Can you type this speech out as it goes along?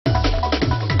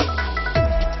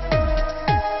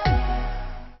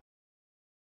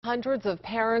hundreds of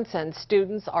parents and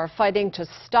students are fighting to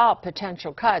stop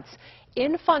potential cuts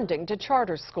in funding to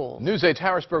charter schools. News 8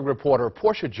 Harrisburg reporter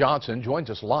Portia Johnson joins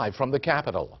us live from the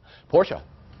Capitol. Portia.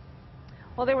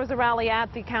 Well, there was a rally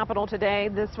at the Capitol today.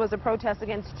 This was a protest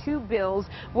against two bills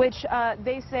which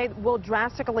they say will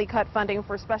drastically cut funding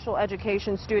for special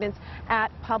education students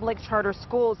at public charter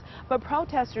schools. But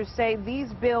protesters say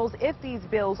these bills, if these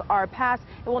bills are passed,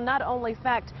 it will not only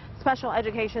affect special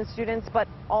education students, but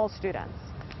all students.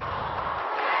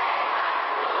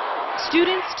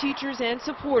 Students, teachers, and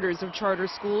supporters of charter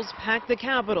schools packed the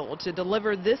Capitol to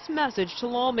deliver this message to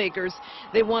lawmakers.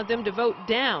 They want them to vote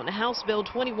down House Bill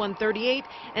 2138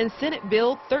 and Senate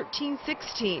Bill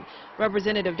 1316.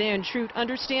 Representative Dan Truitt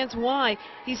understands why.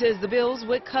 He says the bills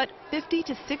would cut 50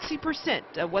 to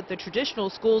 60% of what the traditional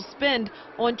schools spend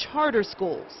on charter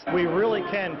schools. We really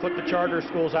can put the charter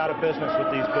schools out of business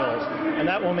with these bills, and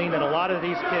that will mean that a lot of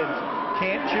these kids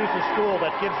can't choose a school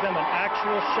that gives them an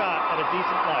actual shot at a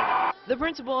decent life. The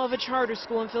principal of a charter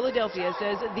school in Philadelphia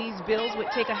says these bills would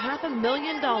take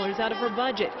 $500,000 out of her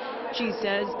budget. She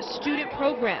says student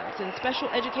programs and special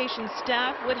education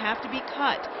staff would have to be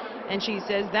cut. And she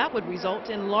says that would result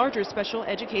in larger special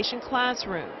education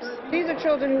classrooms. These are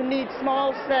children who need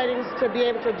small settings to be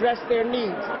able to address their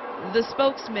needs. The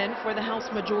spokesman for the House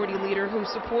Majority Leader who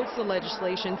supports the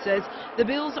legislation says the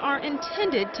bills are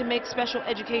intended to make special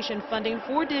education funding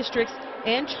for districts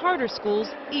and charter schools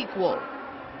equal.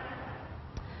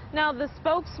 Now, the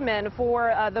spokesman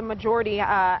for the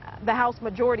House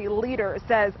Majority Leader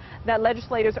says that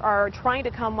legislators are trying to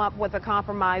come up with a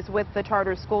compromise with the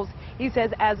charter schools. He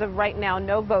says as of right now,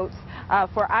 no votes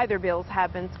for either bills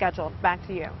have been scheduled. Back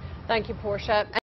to you. Thank you, Portia.